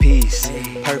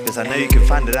Purpose, I know you can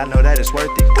find it, I know that it's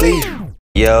worth it. Clear.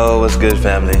 Yo, what's good,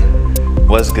 family?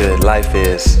 What's good? Life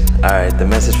is. Alright, the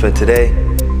message for today: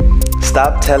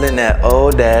 stop telling that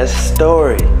old ass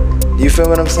story. You feel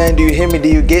what I'm saying? Do you hear me? Do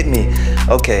you get me?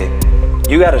 Okay,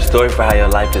 you got a story for how your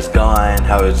life is gone,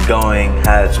 how it's going,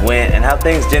 how it's went, and how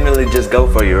things generally just go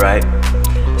for you, right?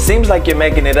 Seems like you're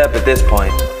making it up at this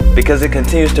point, because it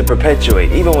continues to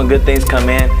perpetuate. Even when good things come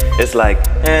in, it's like,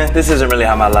 this isn't really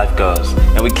how my life goes.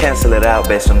 And we cancel it out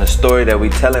based on the story that we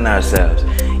telling ourselves.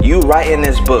 You writing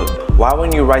this book, why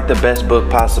wouldn't you write the best book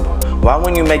possible? Why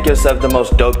wouldn't you make yourself the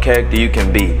most dope character you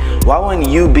can be? Why wouldn't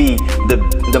you be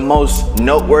the most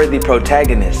noteworthy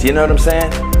protagonist? You know what I'm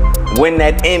saying? Win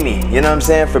that Emmy, you know what I'm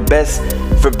saying? For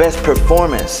best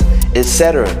performance,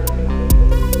 etc.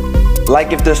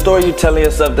 Like, if the story you're telling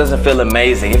yourself doesn't feel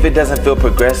amazing, if it doesn't feel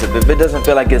progressive, if it doesn't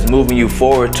feel like it's moving you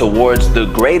forward towards the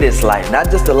greatest life,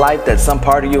 not just the life that some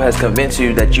part of you has convinced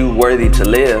you that you're worthy to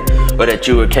live or that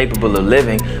you are capable of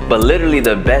living, but literally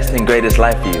the best and greatest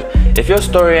life for you. If your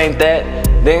story ain't that,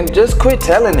 then just quit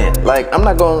telling it. Like, I'm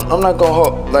not gonna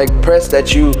like press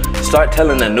that you start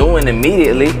telling a new one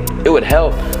immediately. It would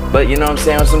help, but you know what I'm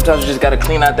saying? Sometimes we just gotta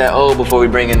clean out that old before we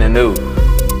bring in the new.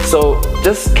 So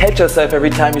just catch yourself every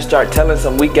time you start telling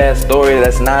some weak ass story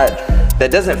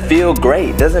that doesn't feel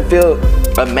great, doesn't feel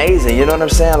amazing, you know what I'm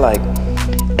saying? Like,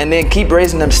 and then keep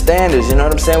raising them standards, you know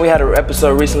what I'm saying? We had an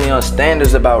episode recently on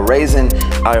standards about raising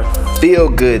our feel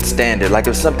good standard. Like,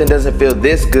 if something doesn't feel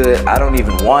this good, I don't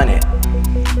even want it.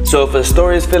 So if a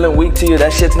story is feeling weak to you,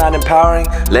 that shit's not empowering,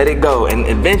 let it go. And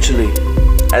eventually,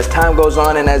 as time goes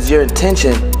on and as your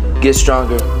intention gets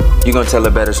stronger, you're gonna tell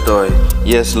a better story.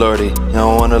 Yes, Lordy. You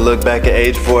don't wanna look back at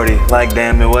age 40 like,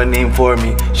 damn, it wasn't even for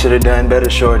me. Should've done better,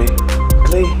 shorty.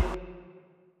 Clee.